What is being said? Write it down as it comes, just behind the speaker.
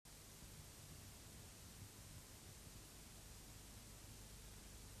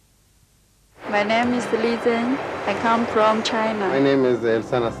My name is Li Zhen. I come from China. My name is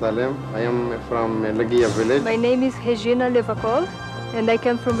Elsana Salem. I am from Negev village. My name is Regina Levakov, and I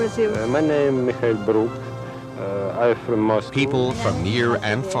come from Brazil. My name is Michael Brook. I'm from Moscow. People from near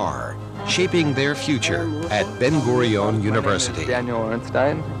and far, shaping their future at Ben-Gurion University. Daniel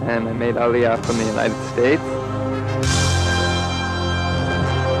Ornstein, and I made Aliyah from the United States.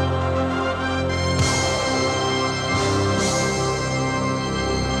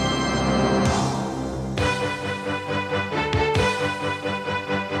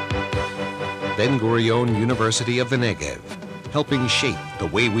 Ben-Gurion University of the Negev, helping shape the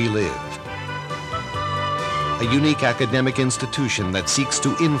way we live. A unique academic institution that seeks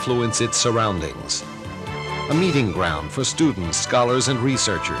to influence its surroundings. A meeting ground for students, scholars, and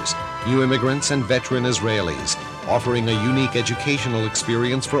researchers, new immigrants and veteran Israelis, offering a unique educational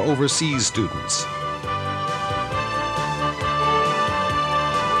experience for overseas students.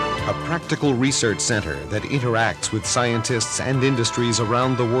 A practical research center that interacts with scientists and industries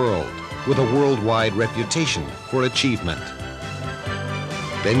around the world, with a worldwide reputation for achievement.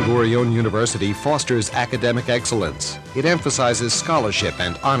 Ben-Gurion University fosters academic excellence. It emphasizes scholarship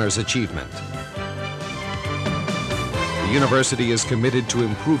and honors achievement. The university is committed to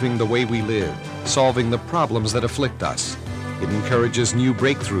improving the way we live, solving the problems that afflict us. It encourages new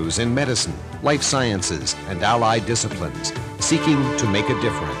breakthroughs in medicine, life sciences, and allied disciplines, seeking to make a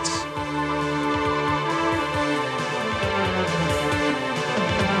difference.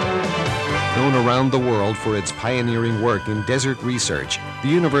 Known around the world for its pioneering work in desert research, the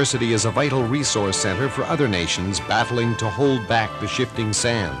university is a vital resource center for other nations battling to hold back the shifting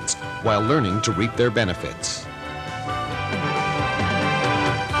sands while learning to reap their benefits.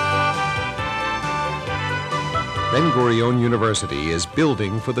 Ben-Gurion University is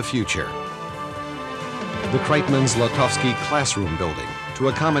building for the future. The Kreitman-Zlotowski Classroom Building to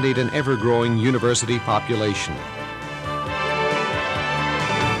accommodate an ever-growing university population.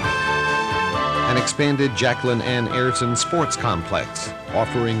 An expanded Jacqueline Ann Ayrton Sports Complex,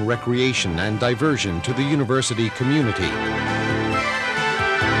 offering recreation and diversion to the university community.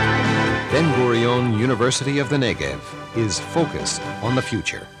 Ben-Gurion University of the Negev is focused on the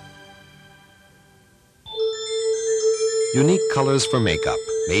future. Unique colors for makeup,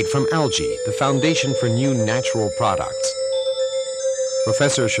 made from algae, the foundation for new natural products.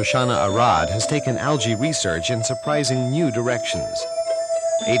 Professor Shoshana Arad has taken algae research in surprising new directions.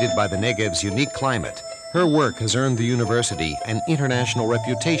 Aided by the Negev's unique climate, her work has earned the university an international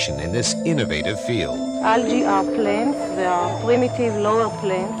reputation in this innovative field. Algae are plants, they are primitive lower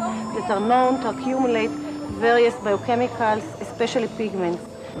plants that are known to accumulate various biochemicals, especially pigments.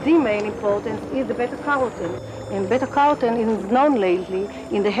 The main importance is the beta-carotene, and beta-carotene is known lately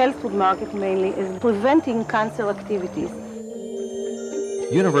in the health food market mainly as preventing cancer activities.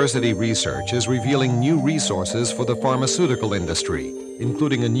 University research is revealing new resources for the pharmaceutical industry,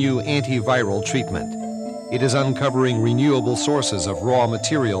 including a new antiviral treatment. It is uncovering renewable sources of raw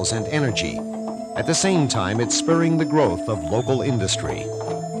materials and energy. At the same time, it's spurring the growth of local industry.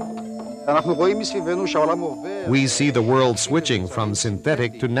 We see the world switching from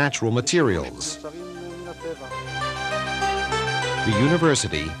synthetic to natural materials. The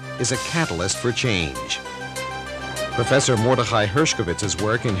university is a catalyst for change. Professor Mordechai Hershkovitz's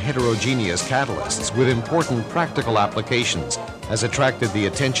work in heterogeneous catalysts with important practical applications has attracted the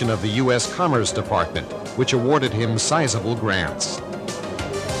attention of the U.S. Commerce Department, which awarded him sizable grants.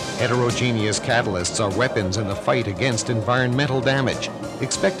 Heterogeneous catalysts are weapons in the fight against environmental damage,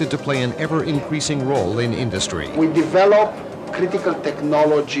 expected to play an ever-increasing role in industry. We develop critical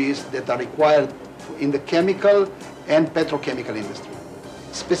technologies that are required in the chemical and petrochemical industry.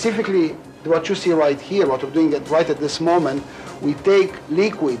 Specifically, what you see right here, what we're doing right at this moment, we take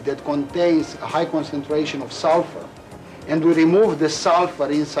liquid that contains a high concentration of sulfur, and we remove the sulfur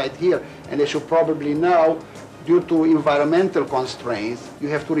inside here. And as you probably know, due to environmental constraints, you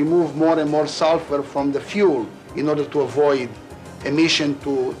have to remove more and more sulfur from the fuel in order to avoid emission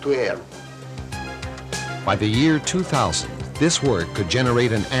to air. By the year 2000, this work could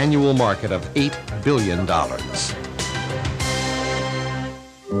generate an annual market of $8 billion.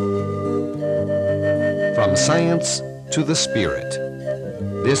 From science to the spirit,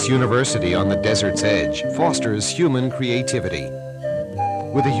 this university on the desert's edge fosters human creativity,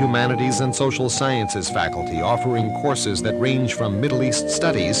 with the humanities and social sciences faculty offering courses that range from Middle East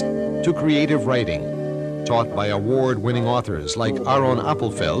studies to creative writing, taught by award-winning authors like Aaron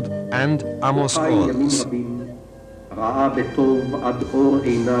Appelfeld and Amos Oz.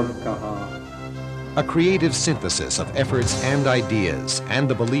 A creative synthesis of efforts and ideas, and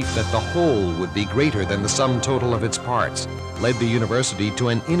the belief that the whole would be greater than the sum total of its parts, led the university to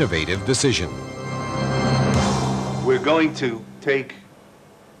an innovative decision. We're going to take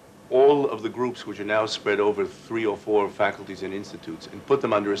all of the groups which are now spread over 3 or 4 faculties and institutes and put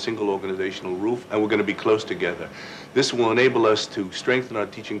them under a single organizational roof, and we're going to be close together. This will enable us to strengthen our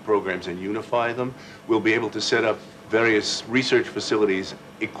teaching programs and unify them. We'll be able to set up various research facilities,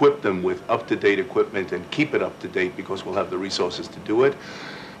 equip them with up-to-date equipment and keep it up-to-date because we'll have the resources to do it,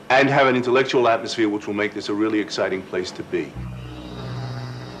 and have an intellectual atmosphere which will make this a really exciting place to be.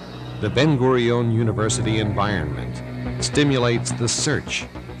 The Ben-Gurion University environment stimulates the search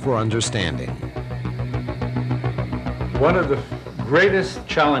for understanding. One of the greatest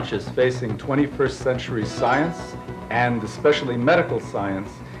challenges facing 21st century science, and especially medical science,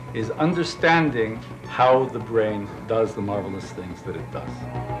 is understanding how the brain does the marvelous things that it does.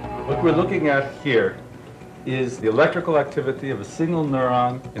 What we're looking at here is the electrical activity of a single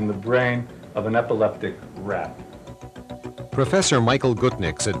neuron in the brain of an epileptic rat. Professor Michael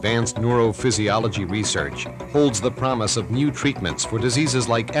Gutnick's advanced neurophysiology research holds the promise of new treatments for diseases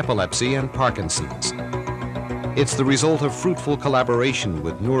like epilepsy and Parkinson's. It's the result of fruitful collaboration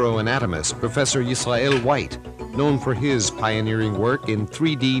with neuroanatomist Professor Yisrael White, known for his pioneering work in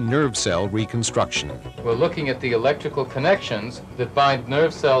 3D nerve cell reconstruction. We're looking at the electrical connections that bind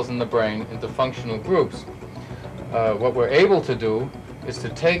nerve cells in the brain into functional groups. What we're able to do is to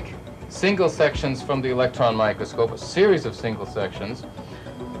take single sections from the electron microscope, a series of single sections,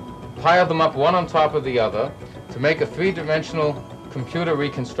 pile them up one on top of the other to make a 3-dimensional computer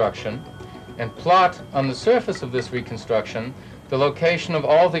reconstruction, and plot on the surface of this reconstruction the location of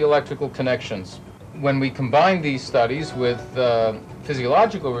all the electrical connections. When we combine these studies with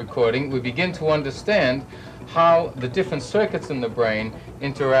physiological recording, we begin to understand how the different circuits in the brain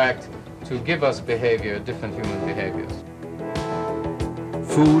interact to give us behavior, different human behaviors.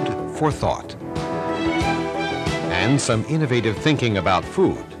 Food for thought. And some innovative thinking about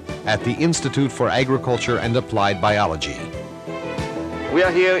food at the Institute for Agriculture and Applied Biology. We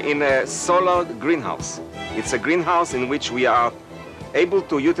are here in a solar greenhouse. It's a greenhouse in which we are able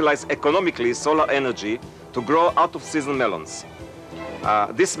to utilize economically solar energy to grow out-of-season melons.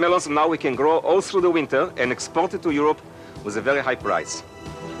 These melons now we can grow all through the winter and export it to Europe with a very high price.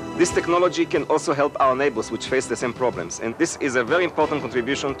 This technology can also help our neighbors which face the same problems, and this is a very important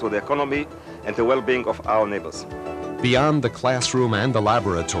contribution to the economy and the well-being of our neighbors. Beyond the classroom and the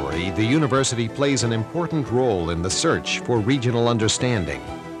laboratory, the university plays an important role in the search for regional understanding.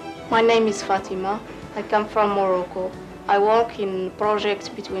 My name is Fatima. I come from Morocco. I work in projects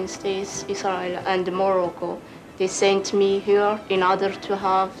between states, Israel and Morocco. They sent me here in order to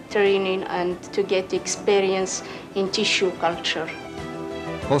have training and to get experience in tissue culture.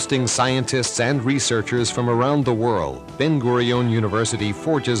 Hosting scientists and researchers from around the world, Ben-Gurion University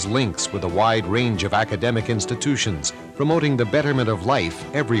forges links with a wide range of academic institutions, promoting the betterment of life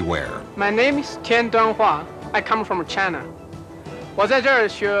everywhere. My name is Tian Duanhua. I come from China.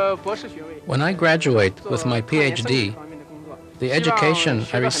 When I graduate with my PhD, the education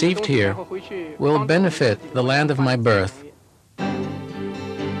I received here will benefit the land of my birth.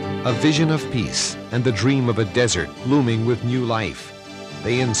 A vision of peace and the dream of a desert blooming with new life.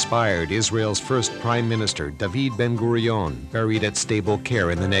 They inspired Israel's first Prime Minister, David Ben-Gurion, buried at stable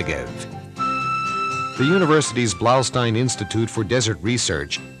care in the Negev. The university's Blaustein Institute for Desert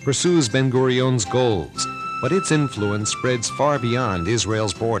Research pursues Ben-Gurion's goals, but its influence spreads far beyond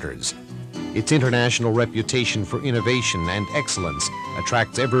Israel's borders. Its international reputation for innovation and excellence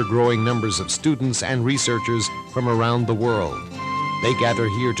attracts ever-growing numbers of students and researchers from around the world. They gather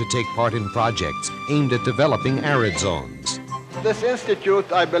here to take part in projects aimed at developing arid zones. This institute,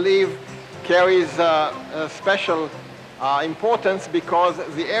 I believe, carries a special importance because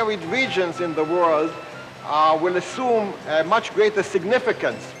the arid regions in the world will assume a much greater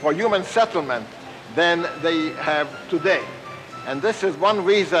significance for human settlement than they have today. And this is one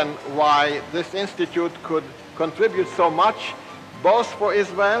reason why this institute could contribute so much, both for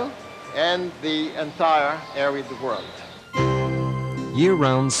Israel and the entire arid world.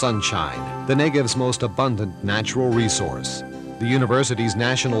 Year-round sunshine, the Negev's most abundant natural resource. The university's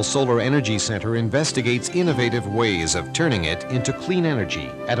National Solar Energy Center investigates innovative ways of turning it into clean energy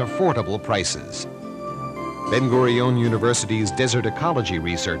at affordable prices. Ben-Gurion University's Desert Ecology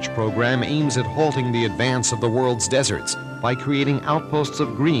Research Program aims at halting the advance of the world's deserts by creating outposts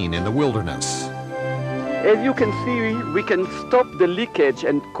of green in the wilderness. As you can see, we can stop the leakage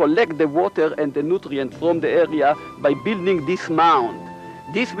and collect the water and the nutrients from the area by building this mound.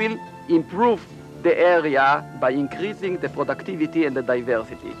 This will improve the area by increasing the productivity and the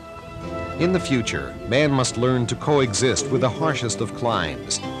diversity. In the future, man must learn to coexist with the harshest of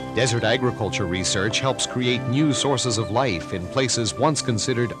climes. Desert agriculture research helps create new sources of life in places once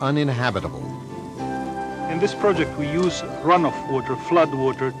considered uninhabitable. In this project, we use runoff water, flood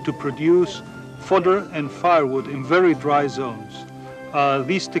water, to produce fodder and firewood in very dry zones.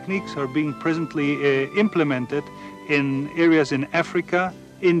 These techniques are being presently implemented in areas in Africa,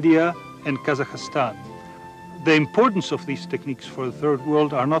 India, and Kazakhstan. The importance of these techniques for the Third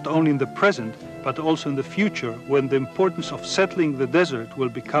World are not only in the present, but also in the future, when the importance of settling the desert will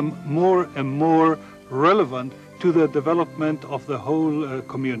become more and more relevant to the development of the whole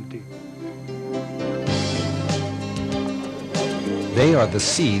community. They are the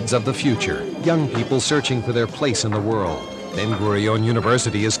seeds of the future, young people searching for their place in the world. Ben-Gurion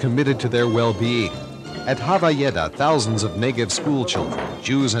University is committed to their well-being. At Havayeda, thousands of Negev school children,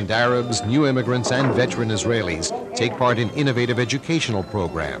 Jews and Arabs, new immigrants and veteran Israelis take part in innovative educational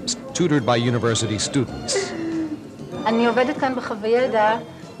programs, tutored by university students.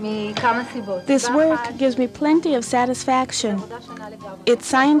 This work gives me plenty of satisfaction. It's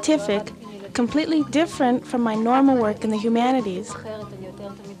scientific, completely different from my normal work in the humanities.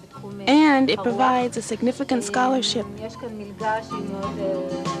 And it provides a significant scholarship.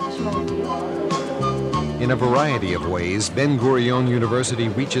 In a variety of ways, Ben-Gurion University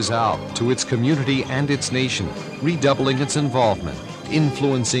reaches out to its community and its nation, redoubling its involvement,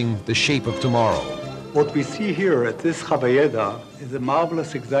 influencing the shape of tomorrow. What we see here at this Havayeda is a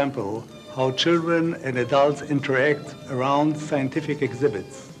marvelous example how children and adults interact around scientific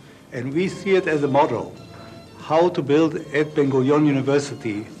exhibits. And we see it as a model how to build at Ben-Gurion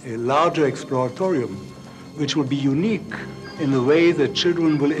University a larger exploratorium, which will be unique in the way that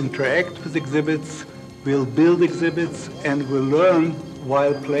children will interact with exhibits, will build exhibits, and will learn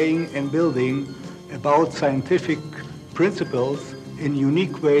while playing and building about scientific principles in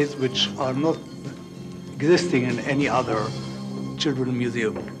unique ways which are not existing in any other children's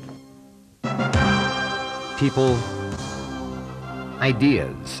museum. People,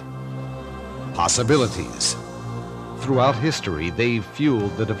 ideas, possibilities. Throughout history, they've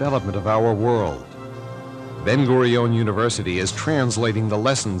fueled the development of our world. Ben-Gurion University is translating the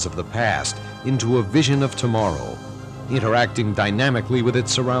lessons of the past into a vision of tomorrow, interacting dynamically with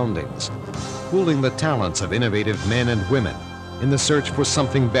its surroundings, pooling the talents of innovative men and women in the search for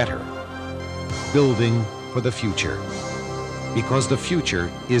something better, building for the future, because the future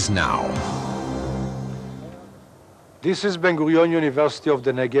is now. This is Ben-Gurion University of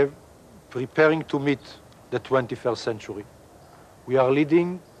the Negev, preparing to meet the 21st century. We are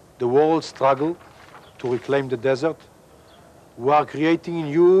leading the world struggle to reclaim the desert. We are creating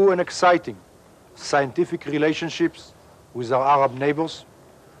new and exciting scientific relationships with our Arab neighbors.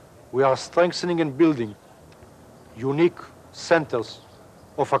 We are strengthening and building unique centers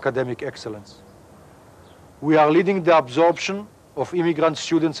of academic excellence. We are leading the absorption of immigrant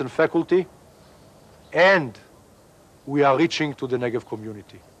students and faculty, and we are reaching to the Negev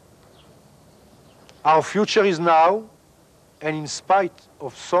community. Our future is now, and in spite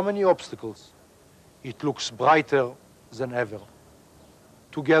of so many obstacles, it looks brighter than ever.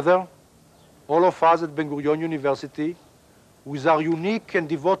 Together, all of us at Ben-Gurion University, with our unique and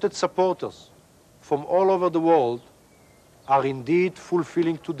devoted supporters from all over the world, are indeed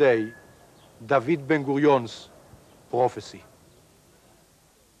fulfilling today David Ben-Gurion's prophecy.